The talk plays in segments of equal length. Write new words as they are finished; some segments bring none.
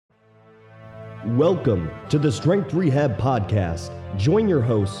Welcome to the Strength Rehab Podcast. Join your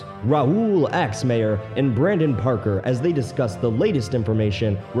hosts, Rahul Axmayer and Brandon Parker, as they discuss the latest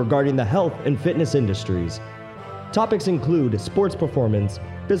information regarding the health and fitness industries. Topics include sports performance,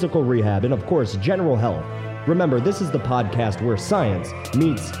 physical rehab, and of course, general health. Remember, this is the podcast where science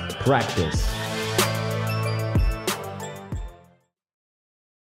meets practice.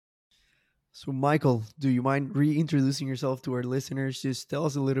 So, Michael, do you mind reintroducing yourself to our listeners? Just tell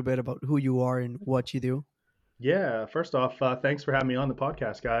us a little bit about who you are and what you do. Yeah, first off, thanks for having me on the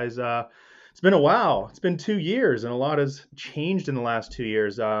podcast, guys. It's been a while. It's been 2 years, and a lot has changed in the last 2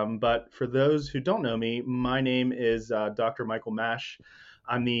 years. But for those who don't know me, my name is Dr. Michael Mash.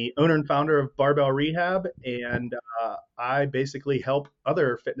 I'm the owner and founder of Barbell Rehab, and I basically help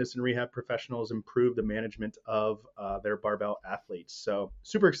other fitness and rehab professionals improve the management of their barbell athletes. So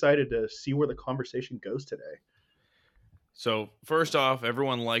super excited to see where the conversation goes today. So first off,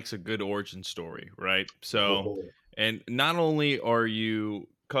 everyone likes a good origin story, right? So, and not only are you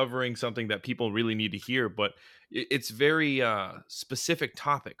covering something that people really need to hear, but it's very specific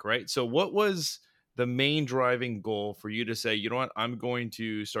topic, right? So what was the main driving goal for you to say, you know what, I'm going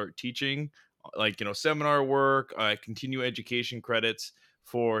to start teaching, seminar work, continue education credits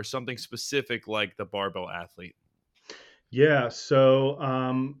for something specific like the barbell athlete? Yeah,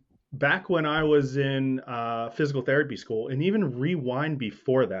 so back when I was in physical therapy school, and even rewind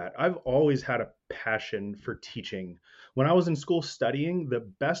before that, I've always had a passion for teaching. When I was in school studying, the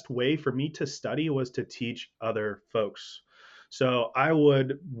best way for me to study was to teach other folks. So I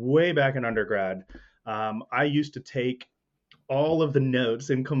would, way back in undergrad, I used to take all of the notes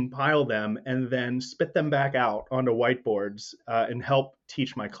and compile them and then spit them back out onto whiteboards and help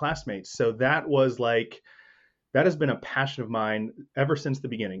teach my classmates. So that has been a passion of mine ever since the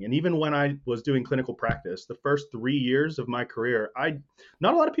beginning. And even when I was doing clinical practice, the first 3 years of my career,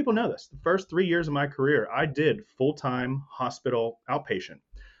 not a lot of people know this. The first 3 years of my career, I did full-time hospital outpatient,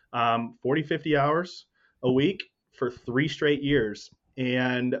 40, 50 hours a week for 3 straight years.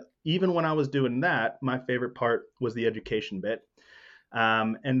 And even when I was doing that, my favorite part was the education bit.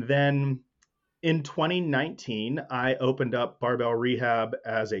 And then in 2019, I opened up Barbell Rehab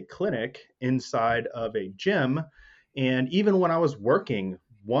as a clinic inside of a gym. And even when I was working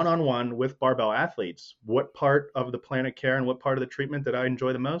one-on-one with barbell athletes, what part of the plan of care and what part of the treatment did I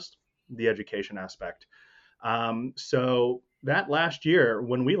enjoy the most? The education aspect. So that last year,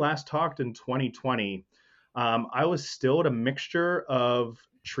 when we last talked in 2020, I was still at a mixture of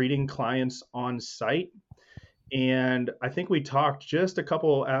treating clients on site. And I think we talked just a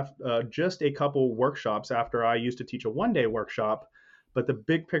couple workshops after I used to teach a one-day workshop. But the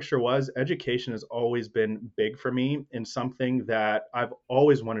big picture was education has always been big for me and something that I've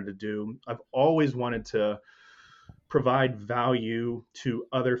always wanted to do. I've always wanted to provide value to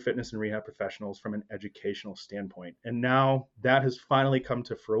other fitness and rehab professionals from an educational standpoint. And now that has finally come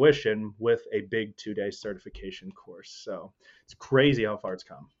to fruition with a big 2-day certification course. So it's crazy how far it's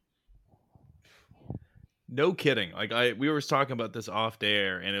come. No kidding. We were talking about this off the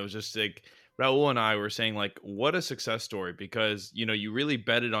air, and it was just like Raul and I were saying, like, what a success story, because, you know, you really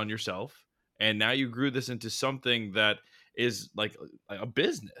betted on yourself, and now you grew this into something that is like a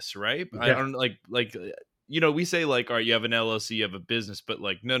business, right? Yeah. I don't we say like, all right, you have an LLC, you have a business, but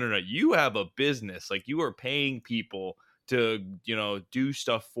like, no, you have a business. Like, you are paying people to, do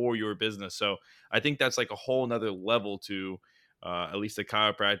stuff for your business. So I think that's like a whole nother level to at least the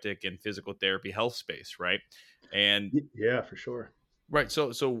chiropractic and physical therapy health space, right? And yeah, for sure. Right.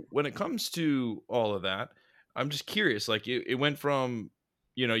 So when it comes to all of that, I'm just curious, like it went from,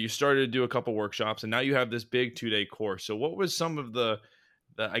 you started to do a couple workshops and now you have this big 2-day course. So what was some of the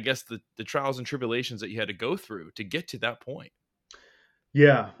I guess the trials and tribulations that you had to go through to get to that point?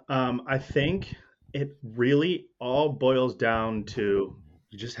 Yeah. I think it really all boils down to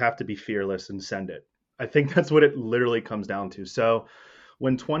you just have to be fearless and send it. I think that's what it literally comes down to. So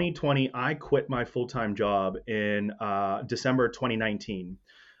when 2020, I quit my full-time job in December 2019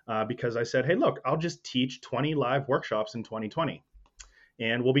 because I said, hey, look, I'll just teach 20 live workshops in 2020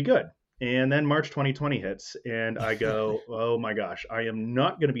 and we'll be good. And then March 2020 hits and I go, oh my gosh, I am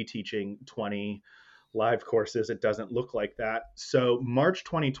not going to be teaching 20 live courses. It doesn't look like that. So March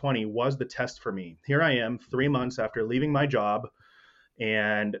 2020 was the test for me. Here I am 3 months after leaving my job.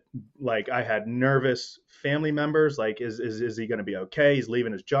 And like I had nervous family members, like, is he going to be okay? He's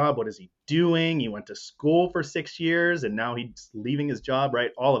leaving his job. What is he doing? He went to school for 6 years and now he's leaving his job, right?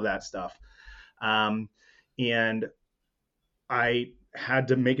 All of that stuff. And I had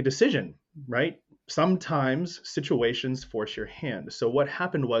to make a decision, right? sometimes situations force your hand. So what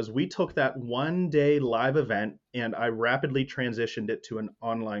happened was we took that 1 day live event and I rapidly transitioned it to an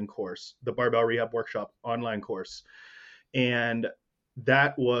online course, the Barbell Rehab Workshop online course. And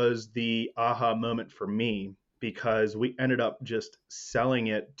that was the aha moment for me because we ended up just selling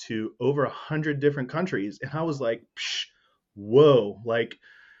it to over 100 different countries. And I was like, psh, whoa, like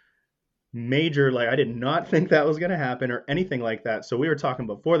major, like I did not think that was going to happen or anything like that. So we were talking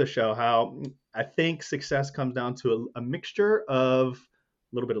before the show how I think success comes down to a mixture of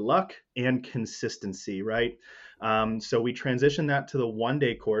a little bit of luck and consistency, right? So we transitioned that to the 1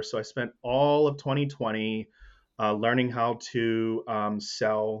 day course. So I spent all of 2020 learning how to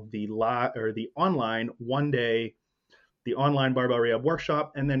sell the online 1 day, the online barbell rehab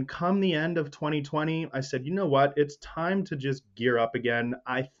workshop. And then come the end of 2020, I said, you know what? It's time to just gear up again.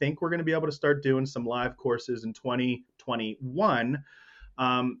 I think we're going to be able to start doing some live courses in 2021.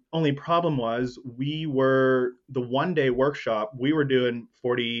 Only problem was the 1 day workshop, we were doing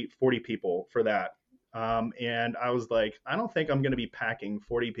 40 people for that. And I was like, I don't think I'm going to be packing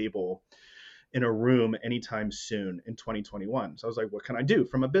 40 people in a room anytime soon in 2021. So I was like, what can I do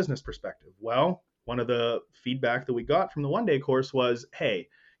from a business perspective? Well, one of the feedback that we got from the 1 day course was, hey,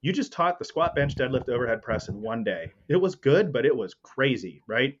 you just taught the squat, bench, deadlift, overhead press in 1 day. It was good, but it was crazy,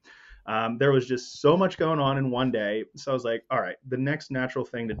 right? There was just so much going on in 1 day. So I was like, all right, the next natural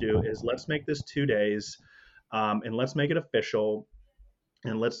thing to do is let's make this 2 days and let's make it official.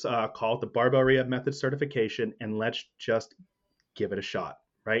 And let's call it the Barbell Rehab Method Certification and let's just give it a shot,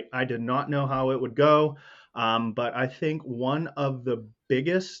 right? I did not know how it would go, but I think one of the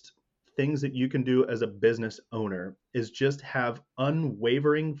biggest things that you can do as a business owner is just have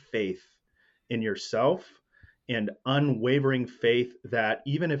unwavering faith in yourself and unwavering faith that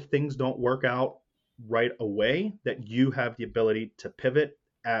even if things don't work out right away, that you have the ability to pivot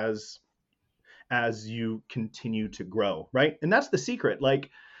as you continue to grow, right? And that's the secret. Like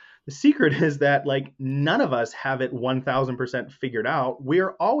the secret is that like none of us have it 1000% figured out.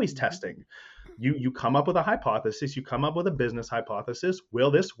 We're always testing. You come up with a hypothesis, you come up with a business hypothesis.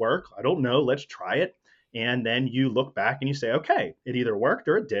 Will this work? I don't know. Let's try it. And then you look back and you say, okay, it either worked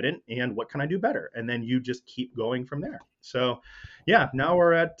or it didn't. And what can I do better? And then you just keep going from there. So yeah, now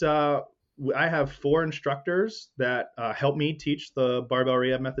we're at, I have 4 instructors that help me teach the Barbell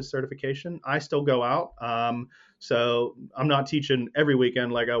Rehab Method Certification. I still go out. So I'm not teaching every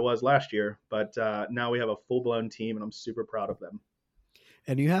weekend like I was last year, but now we have a full-blown team and I'm super proud of them.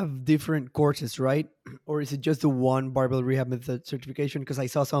 And you have different courses, right? Or is it just the one barbell rehab method certification? Because I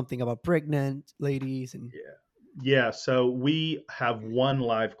saw something about pregnant ladies and Yeah, so we have one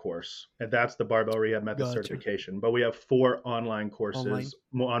live course, and that's the Barbell Rehab Method Gotcha. Certification. But we have 4 online courses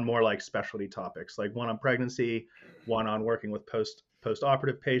on more like specialty topics, like one on pregnancy, one on working with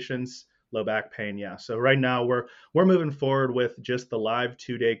post-operative patients, low back pain. Yeah. So right now we're moving forward with just the live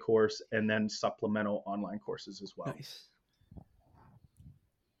 2-day course and then supplemental online courses as well. Nice.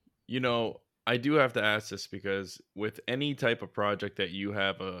 You know, I do have to ask this because with any type of project that you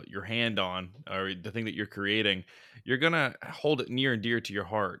have your hand on or the thing that you're creating, you're going to hold it near and dear to your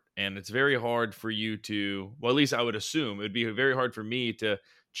heart. And it's very hard for you to, well, at least I would assume it would be very hard for me to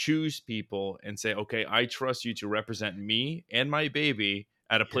choose people and say, okay, I trust you to represent me and my baby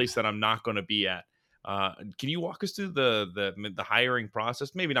at a place that I'm not going to be at. Can you walk us through the hiring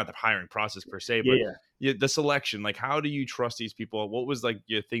process? Maybe not the hiring process per se, but the selection. Like, how do you trust these people? What was like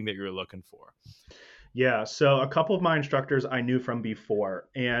your thing that you were looking for? Yeah, so a couple of my instructors I knew from before.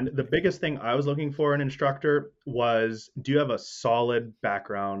 And the biggest thing I was looking for in an instructor was, do you have a solid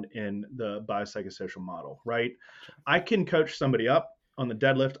background in the biopsychosocial model, right? I can coach somebody up on the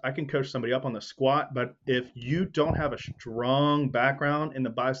deadlift. I can coach somebody up on the squat. But if you don't have a strong background in the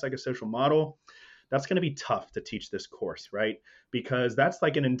biopsychosocial model, that's going to be tough to teach this course, right? Because that's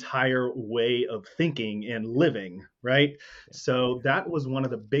like an entire way of thinking and living, right? So that was one of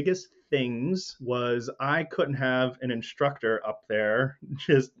the biggest things was I couldn't have an instructor up there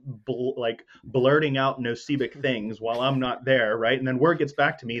just like blurting out nocebic things while I'm not there, right? And then word gets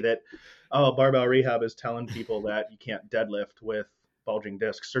back to me that, oh, Barbell Rehab is telling people that you can't deadlift with bulging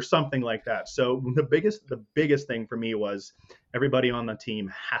discs or something like that. So the biggest thing for me was everybody on the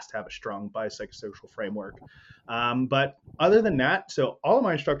team has to have a strong biopsychosocial framework. But other than that, so all of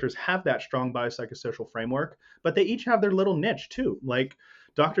my instructors have that strong biopsychosocial framework, but they each have their little niche too. Like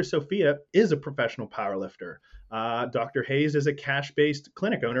Dr. Sophia is a professional powerlifter. Dr. Hayes is a cash-based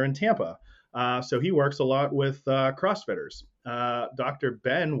clinic owner in Tampa. So he works a lot with CrossFitters. Dr.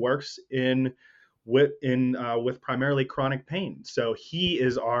 Ben works with primarily chronic pain. So he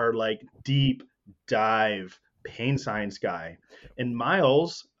is our like deep dive pain science guy. And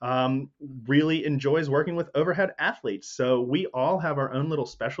Miles really enjoys working with overhead athletes. So we all have our own little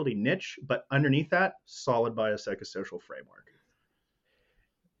specialty niche, but underneath that, solid biopsychosocial framework.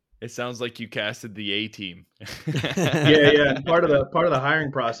 It sounds like you casted the A team. Yeah. And part of the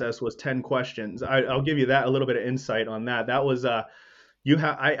hiring process was 10 questions. I'll give you that a little bit of insight on that. That was I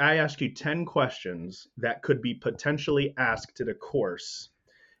asked you 10 questions that could be potentially asked at a course.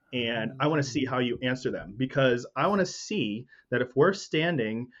 And I want to see how you answer them, because I want to see that if we're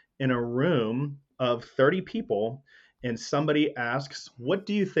standing in a room of 30 people and somebody asks, what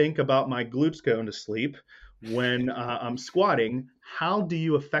do you think about my glutes going to sleep when I'm squatting? How do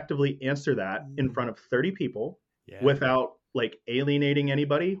you effectively answer that in front of 30 people without like alienating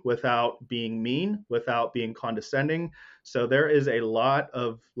anybody, without being mean, without being condescending? So there is a lot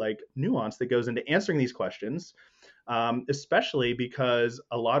of like nuance that goes into answering these questions. Especially because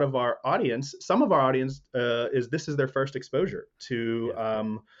a lot of our audience, some of our audience this is their first exposure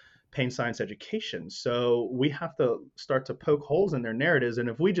to pain science education. So we have to start to poke holes in their narratives. And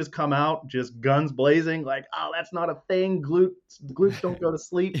if we just come out just guns blazing, like, oh, that's not a thing, glutes don't go to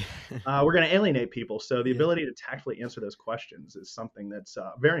sleep, we're going to alienate people. So the ability to tactfully answer those questions is something that's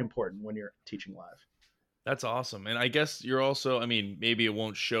very important when you're teaching live. That's awesome. And I guess you're also, I mean, maybe it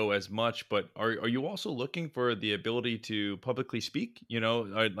won't show as much, but are you also looking for the ability to publicly speak? You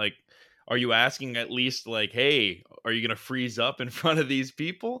know, are you asking at least like, hey, are you going to freeze up in front of these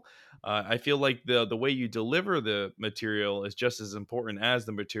people? I feel like the way you deliver the material is just as important as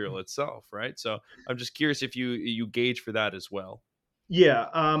the material itself, right? So I'm just curious if you gauge for that as well. Yeah,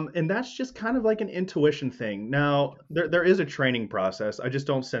 and that's just kind of like an intuition thing. Now, there is a training process. I just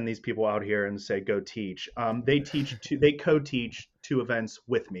don't send these people out here and say, go teach. They co-teach 2 events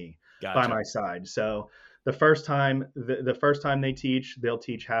with me by my side. So the first time they teach, they'll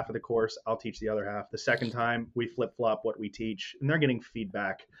teach half of the course. I'll teach the other half. The second time we flip flop what we teach, and they're getting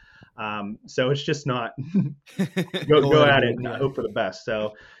feedback. So it's just not go at it and hope for the best.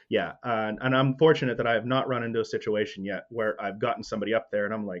 So yeah, and I'm fortunate that I have not run into a situation yet where I've gotten somebody up there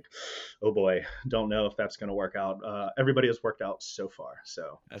and I'm like, oh boy, don't know if that's going to work out. Everybody has worked out so far.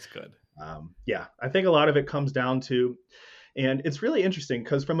 So that's good. Yeah, I think a lot of it comes down to, and it's really interesting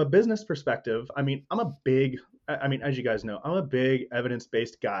because from a business perspective, I mean, as you guys know, I'm a big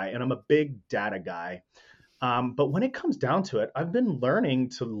evidence-based guy and I'm a big data guy. But when it comes down to it, I've been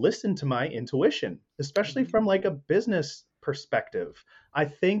learning to listen to my intuition, especially from like a business perspective. I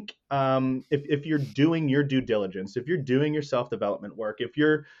think if you're doing your due diligence, if you're doing your self-development work, if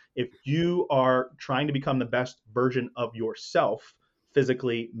you are trying to become the best version of yourself,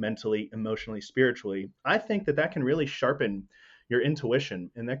 physically, mentally, emotionally, spiritually, I think that can really sharpen your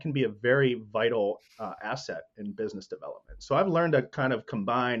intuition, and that can be a very vital asset in business development. So I've learned to kind of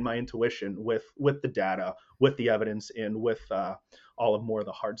combine my intuition with the data, with the evidence, and with all of more of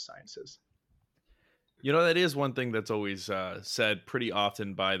the hard sciences. You know, that is one thing that's always said pretty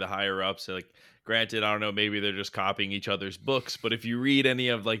often by the higher ups. Like, granted, I don't know, maybe they're just copying each other's books, but if you read any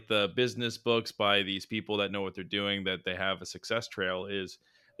of like the business books by these people that know what they're doing, that they have a success trail, is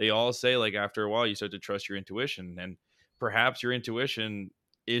they all say like after a while you start to trust your intuition, and perhaps your intuition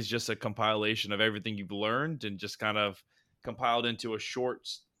is just a compilation of everything you've learned and just kind of compiled into a short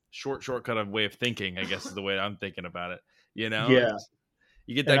kind of way of thinking, I guess is the way I'm thinking about it. You know, Yeah.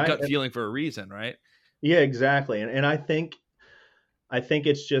 You get that gut feeling for a reason, right? Yeah, exactly. And I think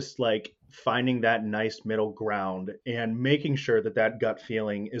it's just like finding that nice middle ground and making sure that gut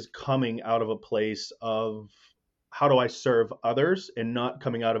feeling is coming out of a place of how do I serve others, and not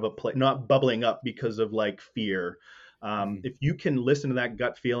coming out of a place, not bubbling up because of like fear. If you can listen to that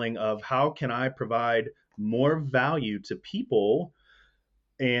gut feeling of how can I provide more value to people,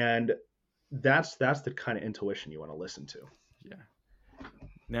 and that's the kind of intuition you want to listen to. Yeah.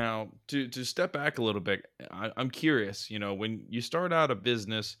 Now, to step back a little bit, I'm curious, you know, when you start out a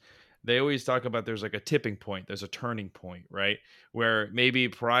business, they always talk about there's like a tipping point, there's a turning point, right? Where maybe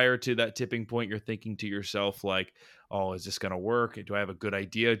prior to that tipping point, you're thinking to yourself like, oh, is this going to work? Do I have a good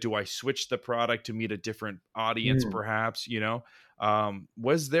idea? Do I switch the product to meet a different audience, perhaps, you know?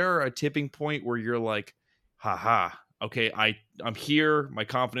 Was there a tipping point where you're like, haha, okay, I'm here, my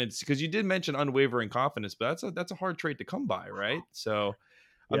confidence, because you did mention unwavering confidence, but that's a hard trait to come by, right? So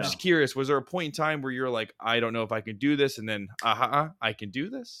I'm just curious, was there a point in time where you're like, I don't know if I can do this, and then, I can do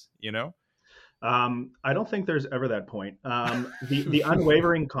this, you know? I don't think there's ever that point. The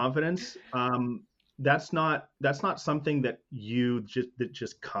unwavering confidence, that's not something that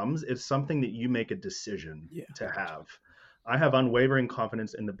just comes. It's something that you make a decision to have. I have unwavering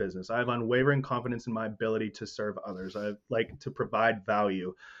confidence in the business. I have unwavering confidence in my ability to serve others. I like to provide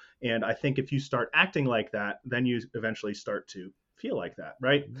value. And I think if you start acting like that, then you eventually start to feel like that,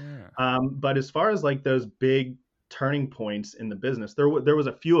 right? Yeah. But as far as like those big turning points in the business, there was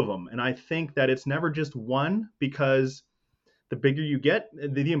a few of them, and I think that it's never just one, because the bigger you get,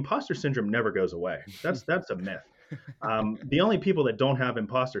 the imposter syndrome never goes away. That's a myth. The only people that don't have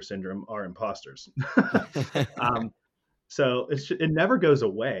imposter syndrome are imposters. um, so it never goes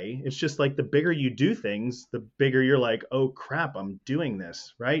away. It's just like the bigger you do things, the bigger you're like, oh crap, I'm doing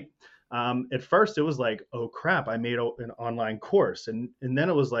this, right? At first, it was like, oh crap, I made an online course, and then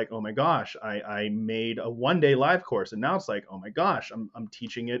it was like, oh my gosh, I made a 1-day live course, and now it's like, oh my gosh, I'm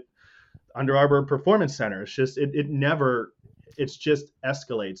teaching it Under Arbor Performance Center. It's just it never, it's just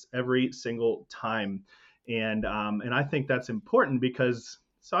escalates every single time, and I think that's important because,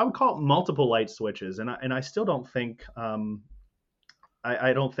 so I would call it multiple light switches, and I still don't think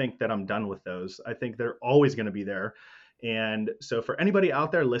I don't think that I'm done with those. I think they're always going to be there. And so for anybody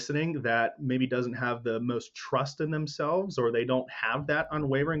out there listening that maybe doesn't have the most trust in themselves, or they don't have that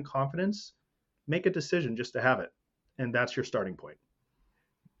unwavering confidence, make a decision just to have it. And that's your starting point.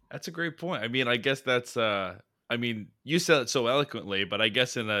 That's a great point. I mean, I guess that's I mean, you said it so eloquently, but I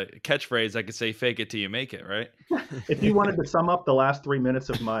guess in a catchphrase I could say fake it till you make it, right? If you wanted to sum up the last 3 minutes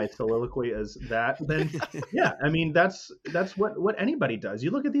of my soliloquy as that, then yeah, I mean, that's what anybody does.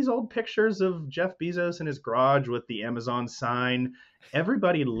 You look at these old pictures of Jeff Bezos in his garage with the Amazon sign.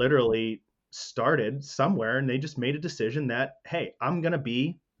 Everybody literally started somewhere, and they just made a decision that, hey, I'm going to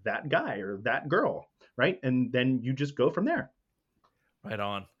be that guy or that girl, right? And then you just go from there. Right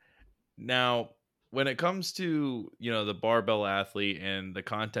on. Now, when it comes to, the barbell athlete and the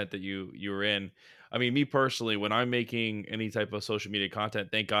content that you're in, I mean, me personally, when I'm making any type of social media content,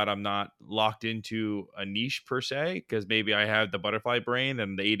 thank God I'm not locked into a niche per se, because maybe I have the butterfly brain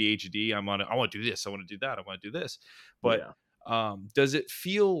and the ADHD. I want to do this, I want to do that, I want to do this. But does it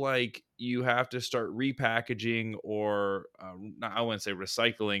feel like you have to start repackaging or I wouldn't say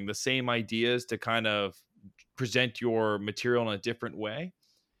recycling the same ideas to kind of present your material in a different way?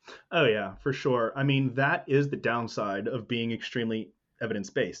 Oh yeah, for sure. I mean, that is the downside of being extremely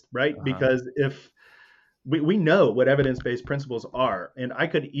evidence-based, right? Uh-huh. Because if we know what evidence-based principles are, and I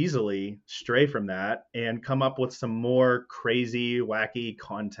could easily stray from that and come up with some more crazy, wacky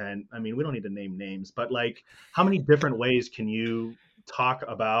content. I mean, we don't need to name names, but like, how many different ways can you talk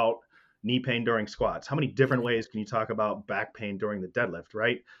about knee pain during squats? How many different ways can you talk about back pain during the deadlift,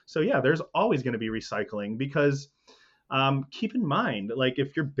 right? So yeah, there's always going to be recycling, because keep in mind, like,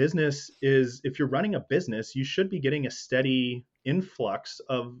 if you're running a business, you should be getting a steady influx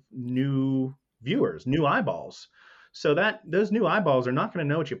of new viewers, new eyeballs. So that those new eyeballs are not going to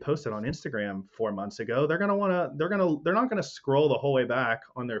know what you posted on Instagram 4 months ago. They're not going to scroll the whole way back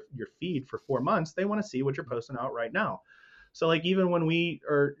on your feed for 4 months. They want to see what you're posting out right now. So like, even when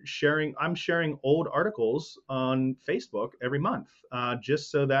I'm sharing old articles on Facebook every month, just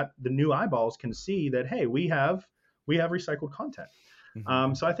so that the new eyeballs can see that, hey, we have recycled content.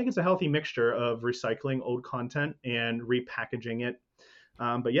 Mm-hmm. So I think it's a healthy mixture of recycling old content and repackaging it.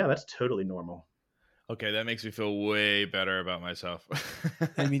 But yeah, that's totally normal. Okay, that makes me feel way better about myself.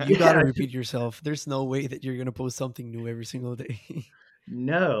 I mean, you gotta repeat yourself. There's no way that you're gonna post something new every single day.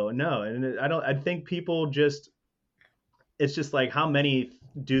 No, and I think people just, it's just like, how many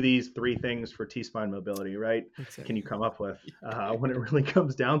do these 3 things for T-spine mobility, right? Exactly. Can you come up with when it really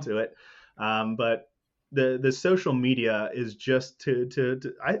comes down to it? But the social media is just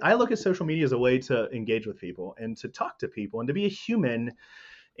I look at social media as a way to engage with people and to talk to people and to be a human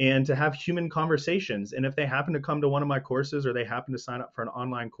and to have human conversations. And if they happen to come to one of my courses, or they happen to sign up for an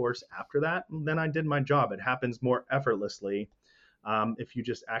online course after that, then I did my job. It happens more effortlessly if you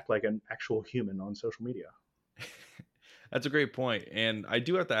just act like an actual human on social media. That's a great point. And I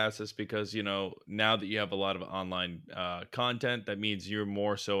do have to ask this because, now that you have a lot of online content, that means you're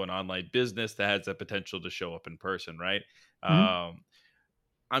more so an online business that has the potential to show up in person, right? Mm-hmm.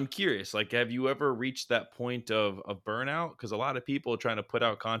 I'm curious, like, have you ever reached that point of burnout? Because a lot of people are trying to put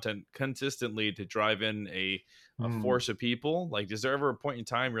out content consistently to drive in a force of people. Like, is there ever a point in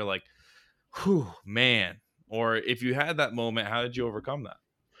time you're like, whew, man? Or if you had that moment, how did you overcome that?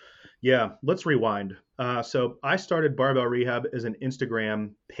 Yeah, let's rewind. So I started Barbell Rehab as an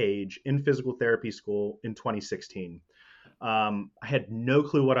Instagram page in physical therapy school in 2016. I had no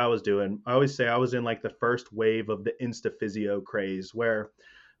clue what I was doing. I always say I was in like the first wave of the Insta physio craze, where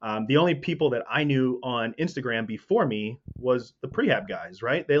the only people that I knew on Instagram before me was the prehab guys,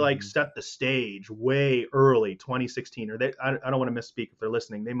 right? They like set the stage way early, 2016, or I don't want to misspeak if they're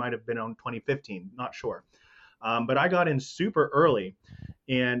listening. They might have been on 2015, not sure. But I got in super early,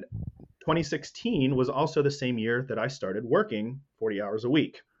 and 2016 was also the same year that I started working 40 hours a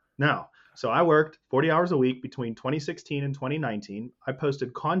week. Now, so I worked 40 hours a week between 2016 and 2019. I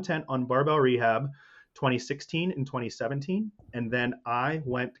posted content on Barbell Rehab 2016 and 2017. And then I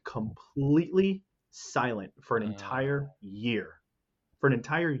went completely silent for an entire year. For an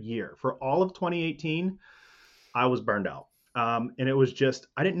entire year. For all of 2018, I was burned out. And it was just,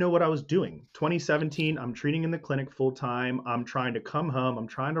 I didn't know what I was doing. 2017, I'm treating in the clinic full time. I'm trying to come home. I'm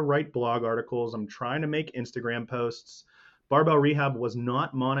trying to write blog articles. I'm trying to make Instagram posts. Barbell Rehab was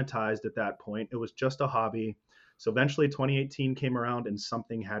not monetized at that point. It was just a hobby. So eventually 2018 came around and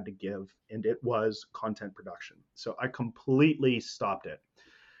something had to give, and it was content production. So I completely stopped it.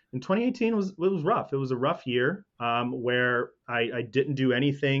 And 2018 was rough. It was a rough year where I didn't do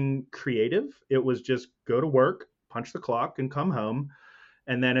anything creative. It was just go to work, punch the clock, and come home.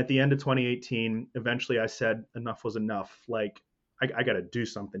 And then at the end of 2018, eventually I said enough was enough. Like I got to do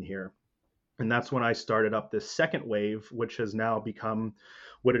something here. And that's when I started up this second wave, which has now become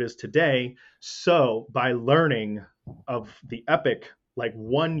what it is today. So by learning of the epic, like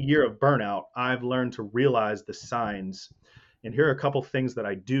 1 year of burnout, I've learned to realize the signs. And here are a couple things that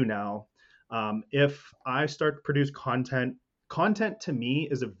I do now. If I start to produce content, content to me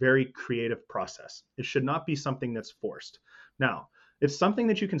is a very creative process. It should not be something that's forced. Now, it's something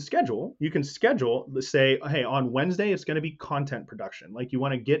that you can schedule. You can schedule, say, hey, on Wednesday, it's going to be content production. Like you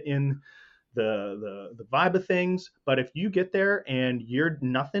want to get in the vibe of things. But if you get there and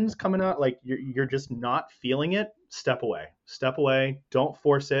nothing's coming out, like you're just not feeling it, step away. Don't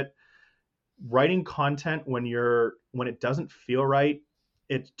force it. Writing content when it doesn't feel right,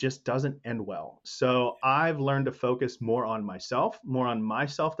 it just doesn't end well. So I've learned to focus more on myself, more on my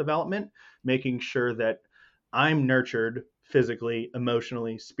self-development, making sure that I'm nurtured physically,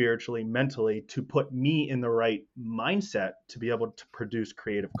 emotionally, spiritually, mentally to put me in the right mindset to be able to produce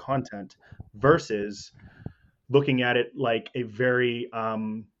creative content versus looking at it like a very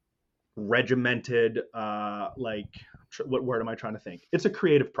regimented, what word am I trying to think? It's a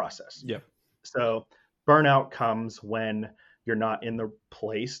creative process. Yeah. So burnout comes when you're not in the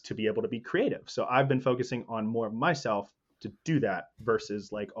place to be able to be creative. So I've been focusing on more of myself to do that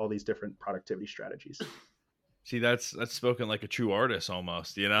versus like all these different productivity strategies. See, that's spoken like a true artist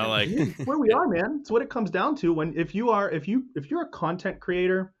almost, you know, like where we are, man. It's what it comes down to. When if you're a content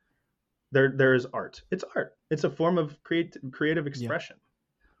creator, there's art. It's art. It's a form of creative expression.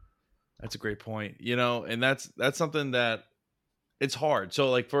 Yeah. That's a great point. You know, and that's something that it's hard. So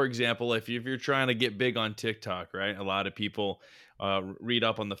like, for example, if you're trying to get big on TikTok, right? A lot of people read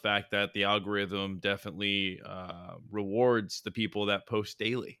up on the fact that the algorithm definitely rewards the people that post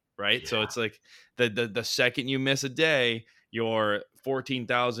daily, right? Yeah. So it's like the second you miss a day, your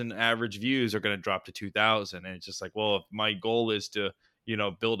 14,000 average views are going to drop to 2,000. And it's just like, well, if my goal is to, you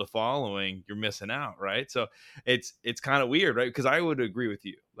know, build a following, you're missing out, right? So it's kind of weird, right? Because I would agree with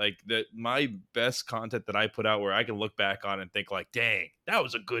you, like that my best content that I put out where I can look back on and think like, dang, that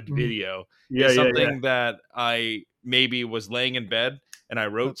was a good video, is something that I maybe was laying in bed and I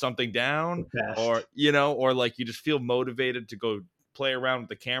wrote something down, or you know, or like you just feel motivated to go play around with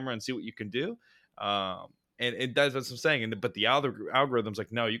the camera and see what you can do. And that's what I'm saying. But the algorithm's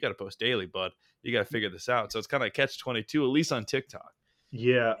like, no, you got to post daily, bud. You got to figure this out. So it's kind of catch-22, at least on TikTok.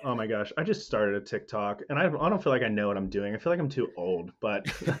 Yeah. Oh my gosh. I just started a TikTok and I don't feel like I know what I'm doing. I feel like I'm too old, but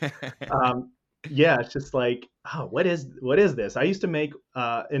yeah, it's just like, oh, what is this? I used to make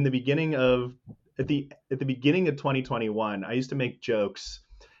in the beginning of at the beginning of 2021, I used to make jokes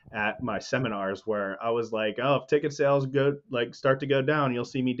at my seminars where I was like, oh, if ticket sales start to go down, you'll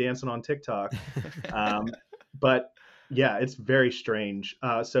see me dancing on TikTok. But yeah, it's very strange.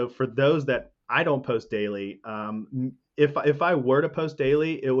 So for those that I don't post daily, if I were to post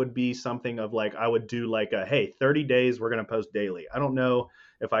daily, it would be something of like, I would do like hey, 30 days, we're going to post daily. I don't know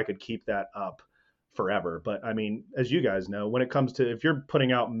if I could keep that up forever. But I mean, as you guys know, when it comes to, if you're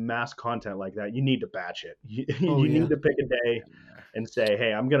putting out mass content like that, you need to batch it. You need to pick a day and say,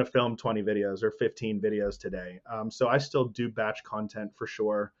 hey, I'm going to film 20 videos or 15 videos today. So I still do batch content for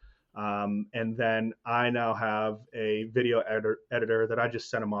sure. And then I now have a video editor that I just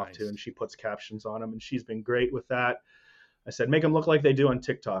sent them off to, and she puts captions on them, and she's been great with that. I said, make them look like they do on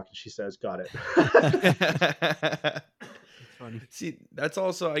TikTok. And she says, got it. See, that's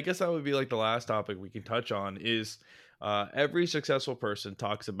also, I guess that would be like the last topic we can touch on is every successful person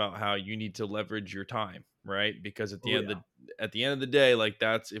talks about how you need to leverage your time, right? Because at the end of the day, like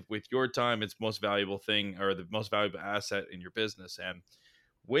that's, if with your time, it's most valuable thing or the most valuable asset in your business. And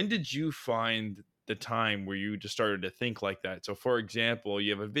when did you find the time where you just started to think like that? So for example,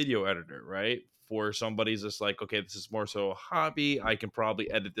 you have a video editor, right? For somebody's just like, okay, this is more so a hobby. I can probably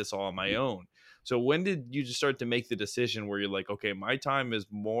edit this all on my own. So when did you just start to make the decision where you're like, okay, my time is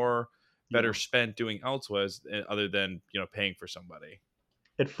more Yeah. better spent doing elsewhere other than, paying for somebody?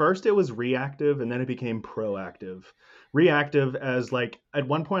 At first it was reactive and then it became proactive. Reactive as like at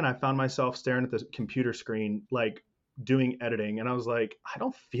one point I found myself staring at the computer screen like doing editing and I was like, I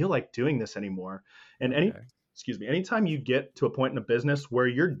don't feel like doing this anymore. And Okay. anytime you get to a point in a business where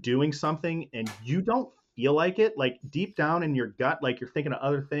you're doing something and you don't feel like it, like deep down in your gut, like you're thinking of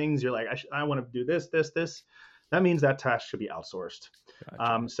other things, you're like, I want to do this, that means that task should be outsourced.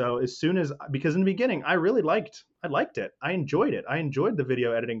 Gotcha. So as soon as, because in the beginning, I liked it. I enjoyed it. I enjoyed the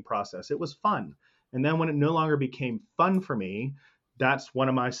video editing process. It was fun. And then when it no longer became fun for me, that's one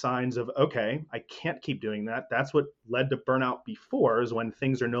of my signs of, okay, I can't keep doing that. That's what led to burnout before, is when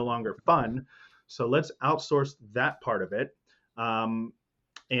things are no longer fun. So let's outsource that part of it.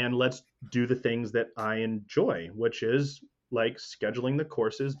 And let's do the things that I enjoy, which is like scheduling the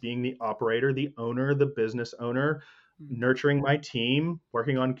courses, being the operator, the owner, the business owner, nurturing my team,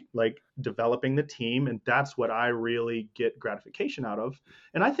 working on like developing the team. And that's what I really get gratification out of.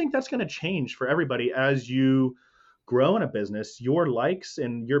 And I think that's going to change for everybody as you grow in a business. Your likes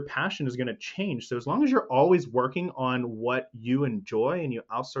and your passion is going to change. So as long as you're always working on what you enjoy and you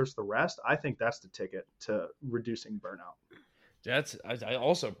outsource the rest, I think that's the ticket to reducing burnout. That's I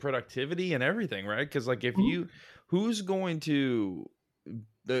also productivity and everything, right? Because like if you, who's going to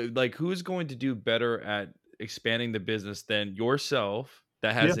who's going to do better at expanding the business than yourself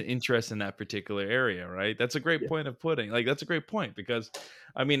that has Yeah. an interest in that particular area, right? That's a great Yeah. point of putting. Like that's a great point because,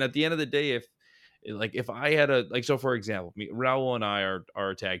 I mean, at the end of the day, if I had so for example, Raul and I are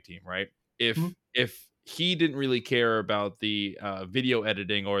a tag team, right? If he didn't really care about the video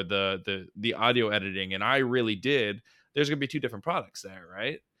editing or the audio editing, and I really did, there's gonna be two different products there,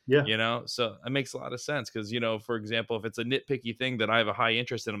 right? Yeah. So that makes a lot of sense because, for example, if it's a nitpicky thing that I have a high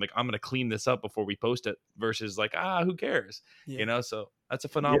interest in, I'm like, I'm going to clean this up before we post it versus like, who cares? So that's a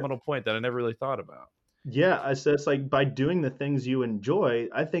phenomenal point that I never really thought about. Yeah, so it's like by doing the things you enjoy,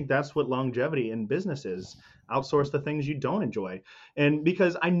 I think that's what longevity in business is. Outsource the things you don't enjoy. And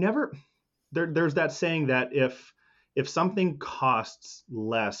because there's that saying that if something costs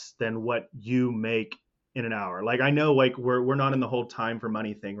less than what you make in an hour, like I know like we're not in the whole time for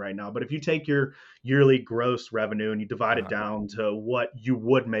money thing right now, but if you take your yearly gross revenue and you divide it down to what you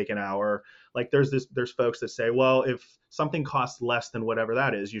would make an hour, like there's folks that say, well, if something costs less than whatever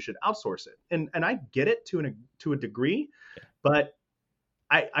that is, you should outsource it. And I get it to a degree, but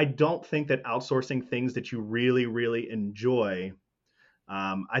I don't think that outsourcing things that you really, really enjoy,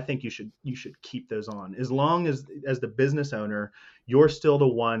 I think you should keep those on as long as the business owner, you're still the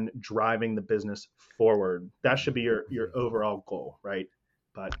one driving the business forward. That should be your overall goal, right?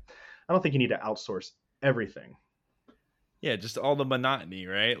 But I don't think you need to outsource everything. Yeah, just all the monotony,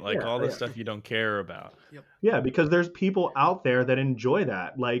 right? Like all the stuff you don't care about. Yep. Yeah, because there's people out there that enjoy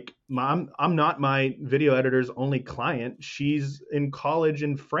that. Like I'm not my video editor's only client. She's in college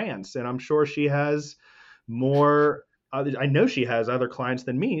in France, and I'm sure she has more. I know she has other clients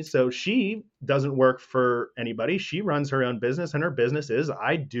than me, so she doesn't work for anybody. She runs her own business, and her business is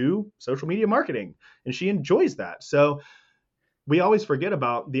I do social media marketing, and she enjoys that. So we always forget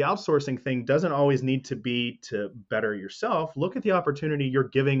about the outsourcing thing doesn't always need to be to better yourself. Look at the opportunity you're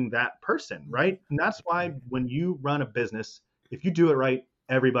giving that person, right? And that's why when you run a business, if you do it right,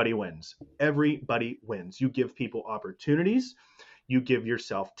 everybody wins. Everybody wins. You give people opportunities. You give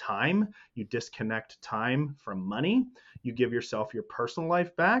yourself time. You disconnect time from money. You give yourself your personal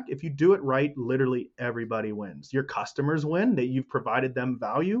life back. If you do it right, literally everybody wins. Your customers win, that you've provided them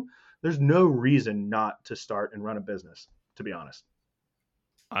value. There's no reason not to start and run a business, to be honest.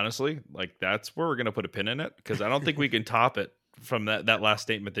 Honestly, like that's where we're gonna put a pin in it because I don't think we can top it from that last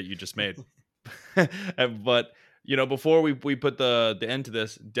statement that you just made. But before we put the end to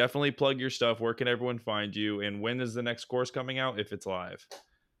this, definitely plug your stuff. Where can everyone find you, and when is the next course coming out if it's live?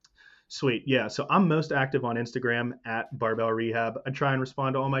 Sweet. Yeah. So I'm most active on Instagram at Barbell Rehab. I try and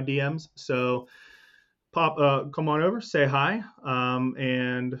respond to all my DMs. So come on over, say hi,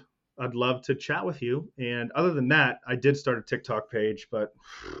 and I'd love to chat with you. And other than that, I did start a TikTok page, but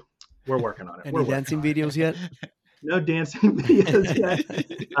we're working on it. Any dancing videos yet? No dancing videos yet.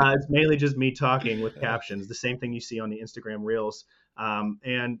 It's mainly just me talking with captions, the same thing you see on the Instagram Reels.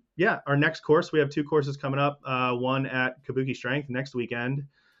 And yeah, our next course, we have 2 courses coming up. One at Kabuki Strength next weekend.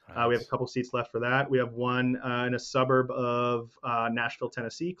 Nice. We have a couple seats left for that. We have one in a suburb of Nashville,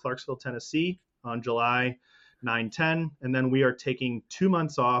 Tennessee, Clarksville, Tennessee on July 9-10. And then we are taking 2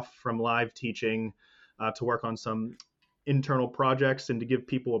 months off from live teaching to work on some internal projects and to give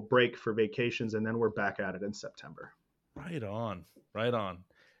people a break for vacations. And then we're back at it in September. Right on.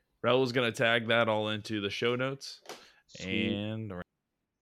 Raul's gonna tag that all into the show notes. Sweet. And